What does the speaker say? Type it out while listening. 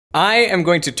I am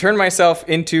going to turn myself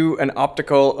into an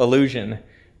optical illusion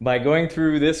by going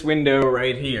through this window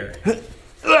right here.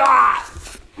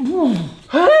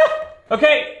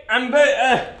 Okay, I'm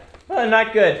good.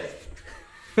 Not good.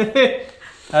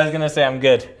 I was gonna say I'm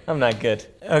good. I'm not good.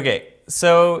 Okay,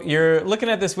 so you're looking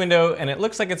at this window and it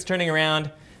looks like it's turning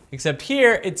around, except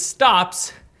here it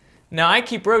stops. Now I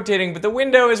keep rotating, but the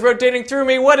window is rotating through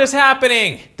me. What is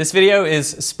happening? This video is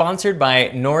sponsored by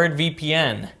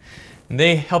NordVPN.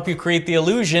 They help you create the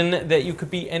illusion that you could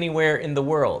be anywhere in the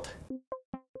world.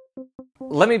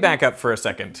 Let me back up for a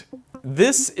second.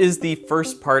 This is the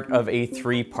first part of a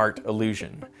three-part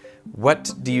illusion.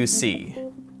 What do you see?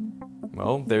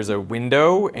 Well, there's a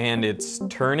window and it's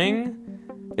turning,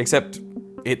 except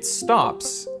it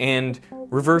stops and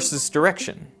reverses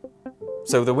direction.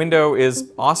 So the window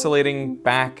is oscillating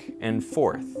back and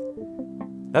forth.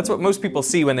 That's what most people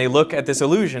see when they look at this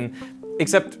illusion,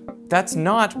 except that's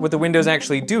not what the window's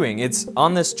actually doing. It's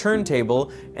on this turntable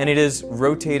and it is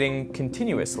rotating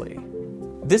continuously.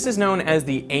 This is known as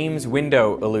the Ames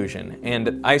window illusion,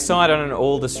 and I saw it on an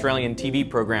old Australian TV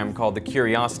program called The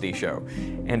Curiosity Show,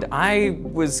 and I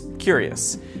was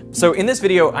curious. So in this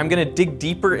video, I'm gonna dig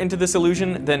deeper into this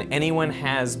illusion than anyone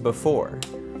has before.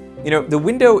 You know, the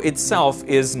window itself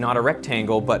is not a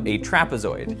rectangle, but a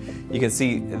trapezoid. You can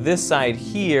see this side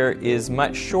here is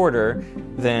much shorter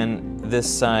than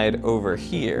this side over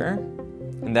here,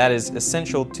 and that is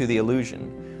essential to the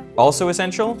illusion. Also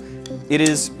essential, it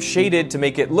is shaded to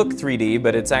make it look 3D,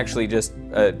 but it's actually just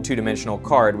a two-dimensional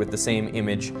card with the same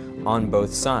image on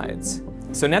both sides.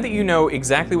 So now that you know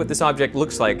exactly what this object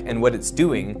looks like and what it's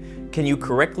doing, can you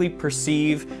correctly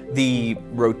perceive the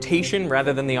rotation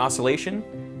rather than the oscillation?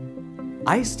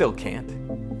 I still can't.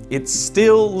 It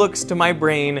still looks to my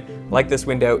brain like this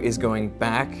window is going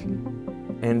back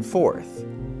and forth.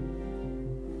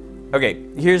 Okay,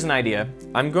 here's an idea.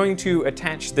 I'm going to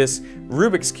attach this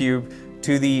Rubik's Cube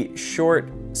to the short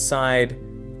side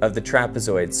of the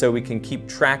trapezoid so we can keep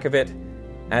track of it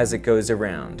as it goes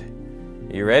around.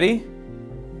 You ready?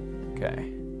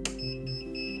 Okay.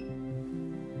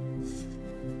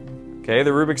 Okay,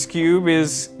 the Rubik's Cube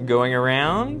is going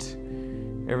around.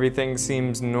 Everything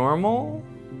seems normal.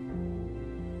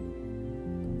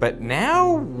 But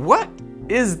now, what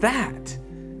is that?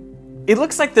 It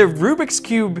looks like the Rubik's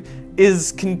Cube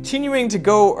is continuing to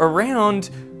go around,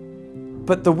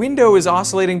 but the window is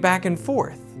oscillating back and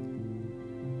forth.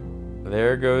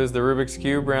 There goes the Rubik's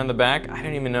Cube around the back. I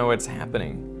don't even know what's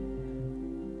happening.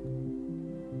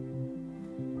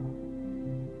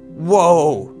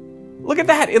 Whoa! Look at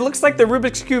that! It looks like the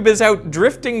Rubik's Cube is out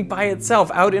drifting by itself,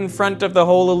 out in front of the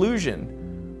whole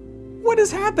illusion. What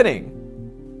is happening?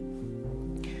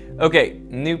 Okay,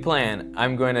 new plan.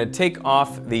 I'm going to take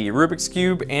off the Rubik's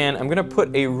Cube and I'm going to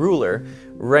put a ruler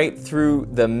right through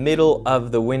the middle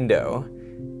of the window.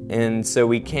 And so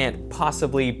we can't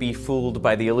possibly be fooled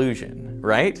by the illusion,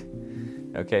 right?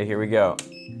 Okay, here we go.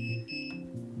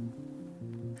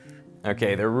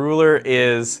 Okay, the ruler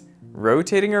is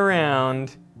rotating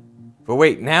around. But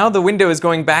wait, now the window is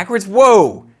going backwards?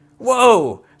 Whoa!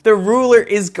 Whoa! The ruler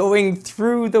is going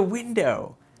through the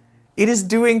window. It is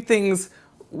doing things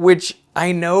which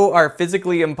I know are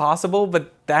physically impossible,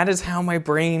 but that is how my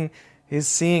brain is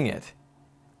seeing it.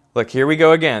 Look, here we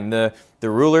go again. The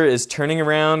ruler is turning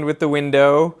around with the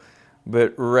window,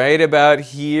 but right about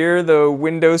here, the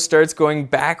window starts going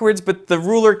backwards, but the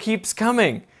ruler keeps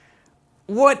coming.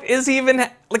 What is even,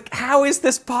 like, how is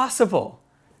this possible?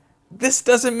 This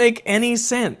doesn't make any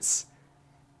sense.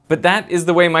 But that is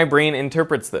the way my brain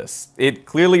interprets this. It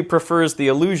clearly prefers the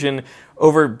illusion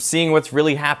over seeing what's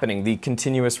really happening, the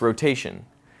continuous rotation.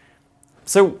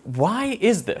 So why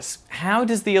is this? How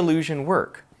does the illusion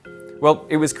work? Well,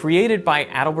 it was created by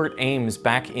Albert Ames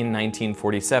back in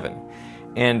 1947.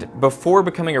 And before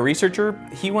becoming a researcher,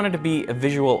 he wanted to be a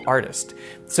visual artist.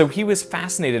 So he was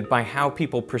fascinated by how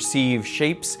people perceive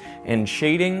shapes and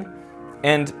shading.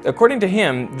 And according to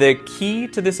him, the key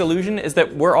to this illusion is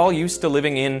that we're all used to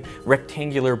living in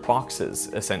rectangular boxes,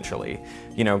 essentially.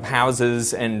 You know,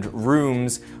 houses and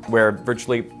rooms where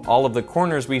virtually all of the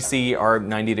corners we see are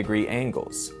 90-degree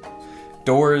angles.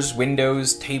 Doors,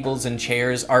 windows, tables, and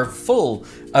chairs are full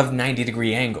of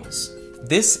 90-degree angles.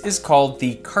 This is called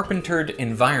the carpentered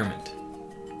environment.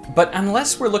 But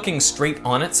unless we're looking straight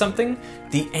on at something,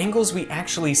 the angles we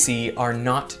actually see are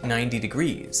not 90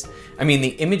 degrees. I mean, the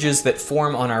images that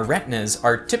form on our retinas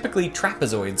are typically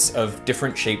trapezoids of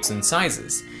different shapes and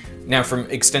sizes. Now, from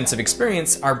extensive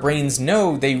experience, our brains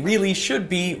know they really should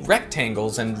be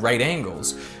rectangles and right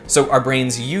angles. So our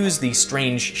brains use these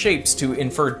strange shapes to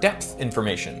infer depth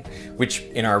information, which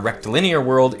in our rectilinear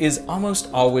world is almost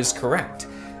always correct.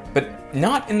 but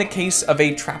not in the case of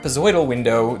a trapezoidal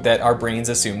window that our brains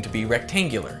assume to be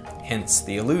rectangular, hence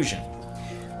the illusion.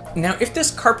 Now, if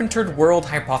this carpentered world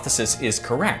hypothesis is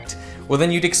correct, well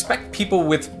then you'd expect people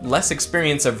with less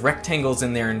experience of rectangles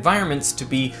in their environments to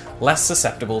be less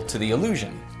susceptible to the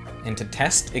illusion. And to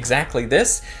test exactly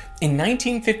this, in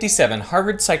 1957,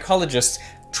 Harvard psychologists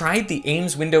tried the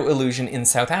Ames window illusion in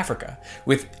South Africa,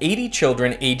 with 80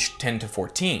 children aged 10 to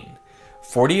 14.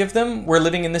 40 of them were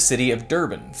living in the city of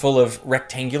Durban, full of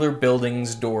rectangular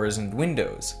buildings, doors, and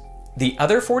windows. The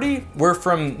other 40 were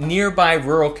from nearby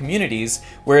rural communities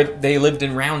where they lived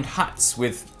in round huts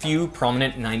with few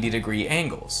prominent 90-degree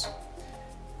angles.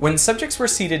 When subjects were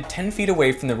seated 10 feet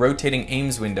away from the rotating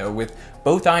Ames window with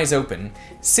both eyes open,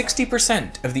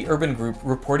 60% of the urban group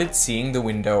reported seeing the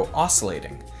window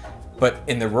oscillating. But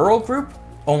in the rural group,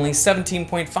 only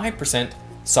 17.5%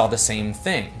 saw the same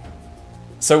thing.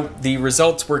 So the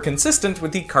results were consistent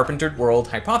with the carpentered world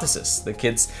hypothesis. The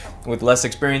kids with less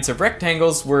experience of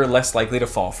rectangles were less likely to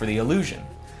fall for the illusion.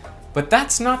 But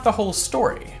that's not the whole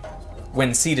story.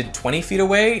 When seated 20 feet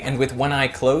away and with one eye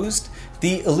closed,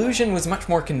 the illusion was much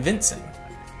more convincing.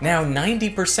 Now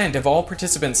 90% of all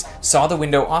participants saw the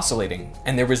window oscillating,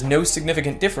 and there was no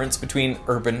significant difference between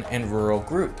urban and rural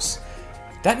groups.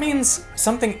 That means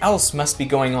something else must be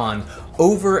going on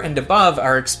over and above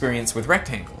our experience with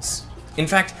rectangles. In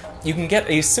fact, you can get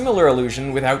a similar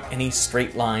illusion without any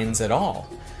straight lines at all.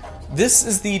 This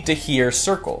is the de Heer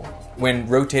circle. When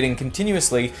rotating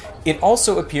continuously, it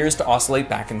also appears to oscillate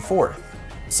back and forth.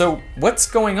 So what's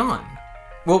going on?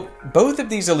 Well, both of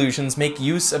these illusions make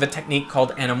use of a technique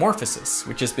called anamorphosis,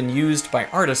 which has been used by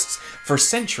artists for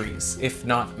centuries, if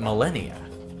not millennia.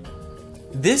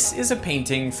 This is a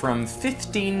painting from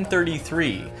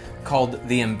 1533 called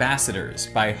The Ambassadors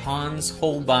by Hans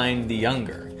Holbein the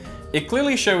Younger. It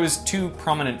clearly shows two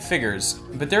prominent figures,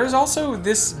 but there is also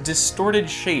this distorted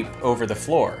shape over the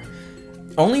floor.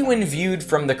 Only when viewed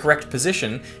from the correct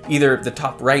position, either the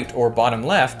top right or bottom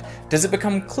left, does it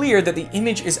become clear that the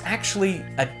image is actually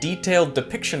a detailed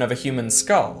depiction of a human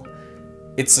skull.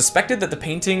 It's suspected that the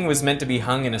painting was meant to be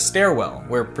hung in a stairwell,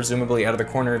 where presumably out of the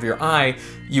corner of your eye,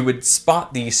 you would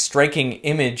spot the striking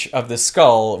image of the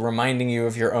skull reminding you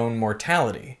of your own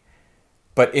mortality.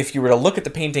 But if you were to look at the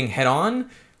painting head-on,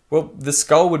 well, the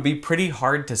skull would be pretty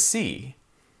hard to see.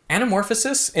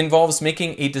 Anamorphosis involves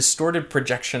making a distorted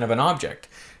projection of an object.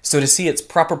 So to see its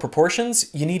proper proportions,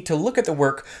 you need to look at the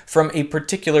work from a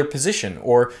particular position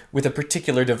or with a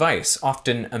particular device,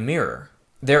 often a mirror.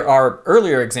 There are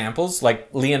earlier examples like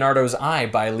Leonardo's eye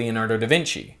by Leonardo da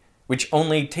Vinci, which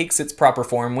only takes its proper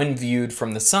form when viewed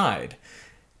from the side.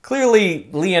 Clearly,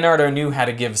 Leonardo knew how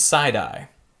to give side-eye.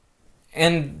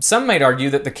 And some might argue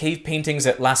that the cave paintings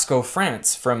at Lascaux,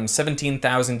 France from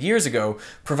 17,000 years ago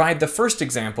provide the first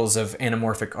examples of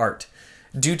anamorphic art.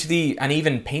 Due to the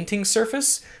uneven painting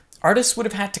surface, artists would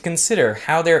have had to consider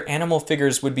how their animal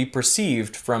figures would be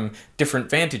perceived from different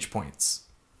vantage points.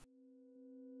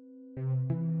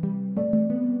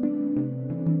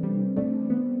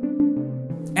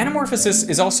 Anamorphosis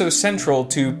is also central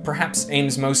to perhaps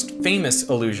Ames' most famous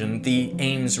illusion, the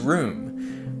Ames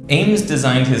room. Ames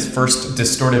designed his first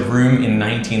distorted room in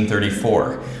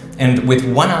 1934, and with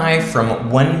one eye from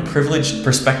one privileged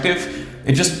perspective,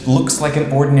 it just looks like an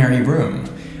ordinary room.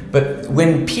 But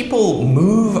when people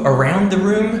move around the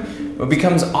room, it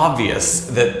becomes obvious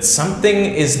that something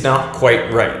is not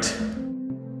quite right.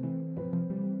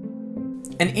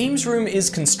 An Ames room is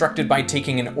constructed by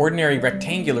taking an ordinary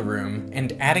rectangular room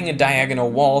and adding a diagonal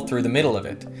wall through the middle of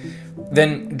it.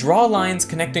 Then draw lines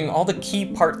connecting all the key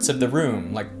parts of the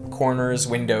room, like corners,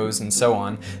 windows, and so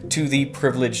on, to the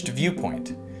privileged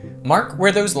viewpoint. Mark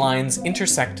where those lines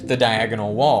intersect the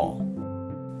diagonal wall.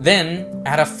 Then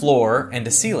add a floor and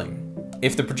a ceiling.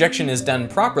 If the projection is done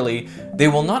properly, they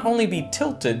will not only be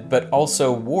tilted, but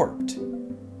also warped.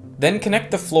 Then connect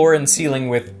the floor and ceiling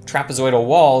with trapezoidal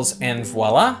walls, and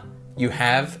voila, you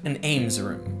have an Ames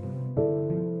room.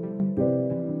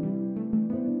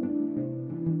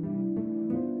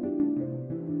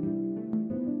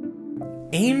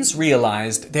 Ames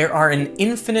realized there are an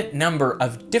infinite number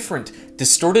of different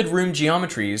distorted room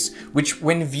geometries which,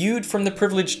 when viewed from the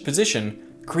privileged position,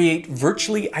 create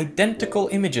virtually identical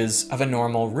images of a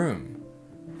normal room.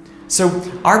 So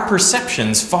our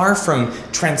perceptions, far from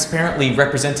transparently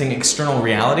representing external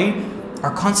reality,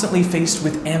 are constantly faced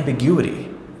with ambiguity.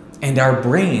 And our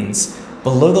brains,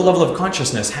 below the level of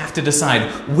consciousness, have to decide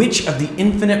which of the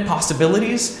infinite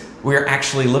possibilities we're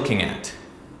actually looking at.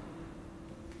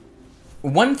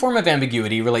 One form of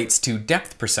ambiguity relates to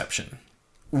depth perception.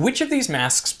 Which of these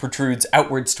masks protrudes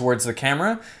outwards towards the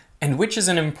camera, and which is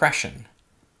an impression?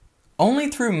 only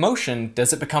through motion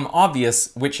does it become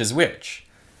obvious which is which.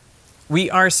 We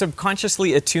are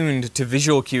subconsciously attuned to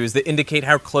visual cues that indicate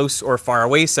how close or far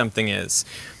away something is.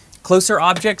 Closer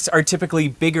objects are typically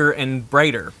bigger and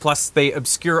brighter, plus they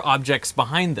obscure objects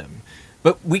behind them.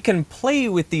 But we can play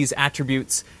with these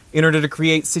attributes in order to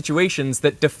create situations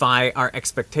that defy our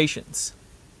expectations.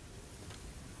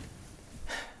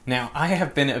 Now, I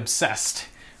have been obsessed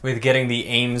with getting the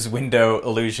Ames window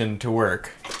illusion to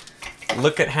work.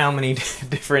 Look at how many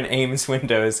different Ames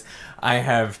windows I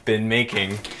have been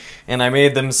making. And I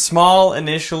made them small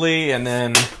initially and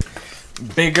then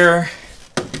bigger.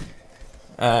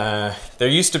 There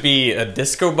used to be a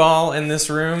disco ball in this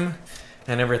room.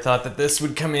 I never thought that this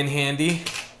would come in handy.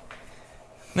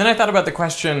 Then I thought about the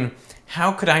question,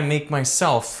 how could I make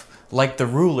myself like the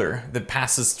ruler that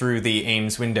passes through the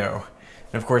Ames window?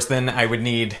 And of course, then I would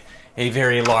need a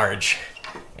very large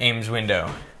Ames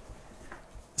window.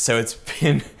 So it's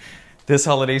been this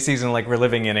holiday season like we're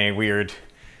living in a weird,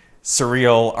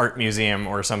 surreal art museum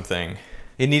or something.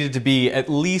 It needed to be at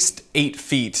least 8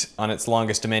 feet on its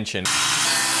longest dimension.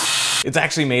 It's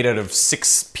actually made out of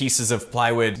 6 pieces of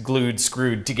plywood glued,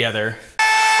 screwed together.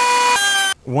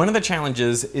 One of the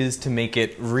challenges is to make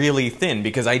it really thin,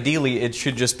 because ideally it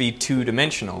should just be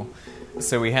 2-dimensional.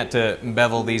 So we had to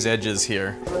bevel these edges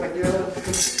here.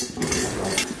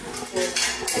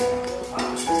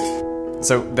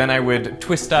 So then I would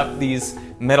twist up these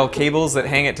metal cables that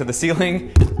hang it to the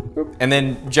ceiling, and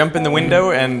then jump in the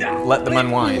window and let them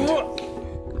unwind.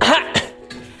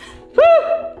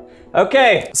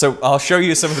 Okay, so I'll show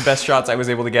you some of the best shots I was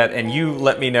able to get, and you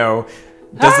let me know,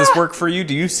 does this work for you?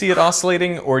 Do you see it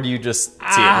oscillating, or do you just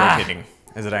see it rotating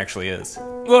as it actually is?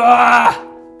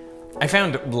 I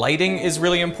found lighting is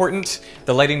really important.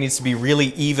 The lighting needs to be really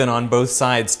even on both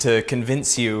sides to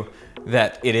convince you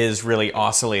that it is really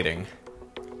oscillating.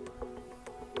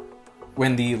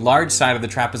 When the large side of the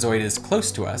trapezoid is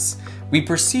close to us, we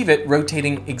perceive it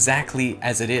rotating exactly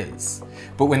as it is.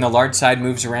 But when the large side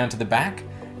moves around to the back,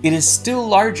 it is still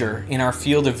larger in our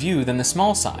field of view than the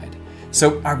small side.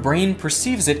 So our brain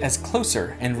perceives it as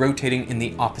closer and rotating in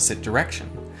the opposite direction.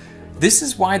 This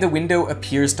is why the window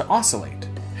appears to oscillate.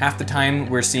 Half the time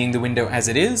we're seeing the window as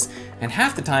it is, and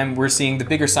half the time we're seeing the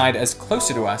bigger side as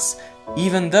closer to us,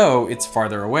 even though it's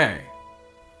farther away.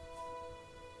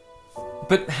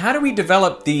 But how do we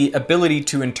develop the ability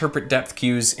to interpret depth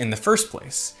cues in the first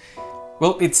place?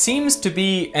 Well, it seems to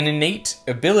be an innate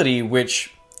ability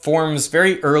which forms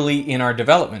very early in our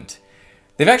development.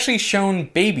 They've actually shown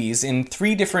babies in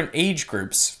 3 different age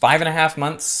groups, 5.5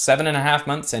 months, 7.5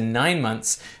 months, and 9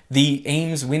 months, the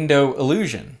Ames window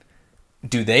illusion.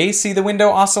 Do they see the window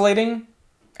oscillating?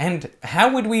 And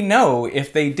how would we know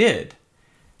if they did?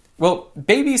 Well,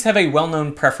 babies have a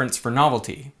well-known preference for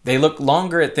novelty. They look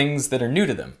longer at things that are new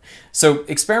to them. So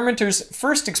experimenters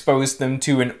first exposed them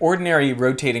to an ordinary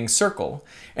rotating circle,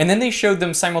 and then they showed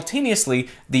them simultaneously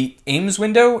the Ames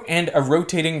window and a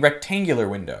rotating rectangular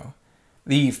window.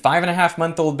 The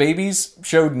 5.5-month-old babies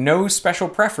showed no special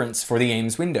preference for the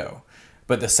Ames window,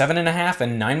 but the 7.5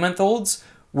 and 9-month-olds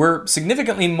were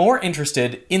significantly more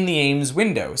interested in the Ames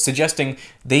window, suggesting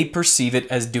they perceive it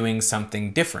as doing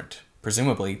something different,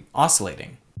 presumably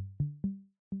oscillating.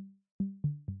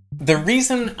 The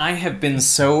reason I have been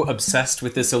so obsessed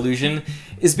with this illusion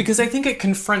is because I think it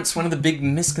confronts one of the big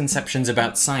misconceptions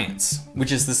about science,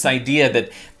 which is this idea that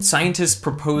scientists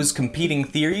propose competing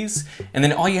theories, and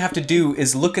then all you have to do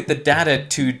is look at the data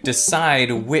to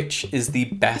decide which is the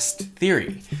best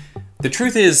theory. The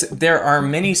truth is, there are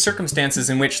many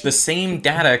circumstances in which the same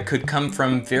data could come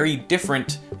from very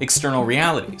different external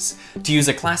realities. To use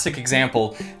a classic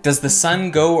example, does the sun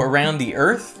go around the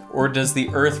Earth, or does the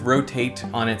Earth rotate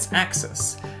on its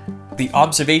axis? The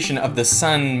observation of the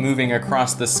sun moving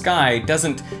across the sky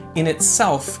doesn't in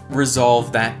itself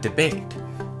resolve that debate.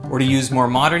 Or to use more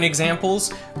modern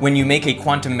examples, when you make a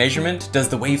quantum measurement, does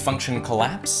the wave function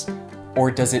collapse?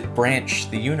 Or does it branch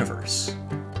the universe?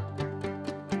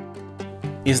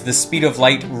 Is the speed of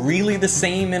light really the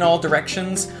same in all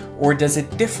directions, or does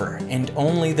it differ and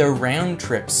only the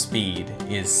round-trip speed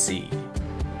is c?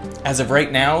 As of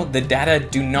right now, the data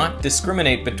do not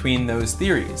discriminate between those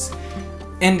theories.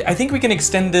 And I think we can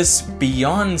extend this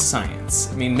beyond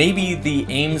science. I mean, maybe the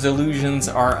Ames illusions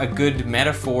are a good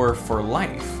metaphor for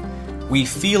life. We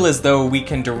feel as though we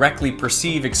can directly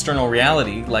perceive external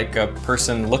reality, like a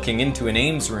person looking into an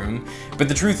Ames room, but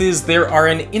the truth is there are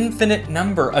an infinite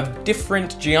number of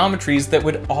different geometries that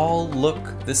would all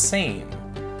look the same.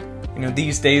 You know,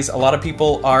 these days a lot of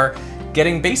people are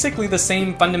getting basically the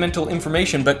same fundamental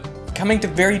information, but coming to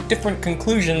very different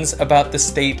conclusions about the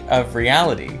state of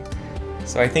reality.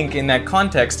 So I think in that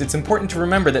context, it's important to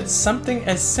remember that something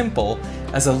as simple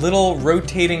as a little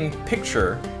rotating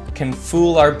picture can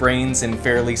fool our brains in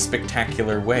fairly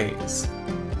spectacular ways.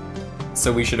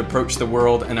 So we should approach the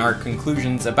world and our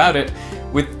conclusions about it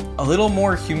with a little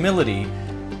more humility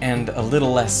and a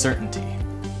little less certainty.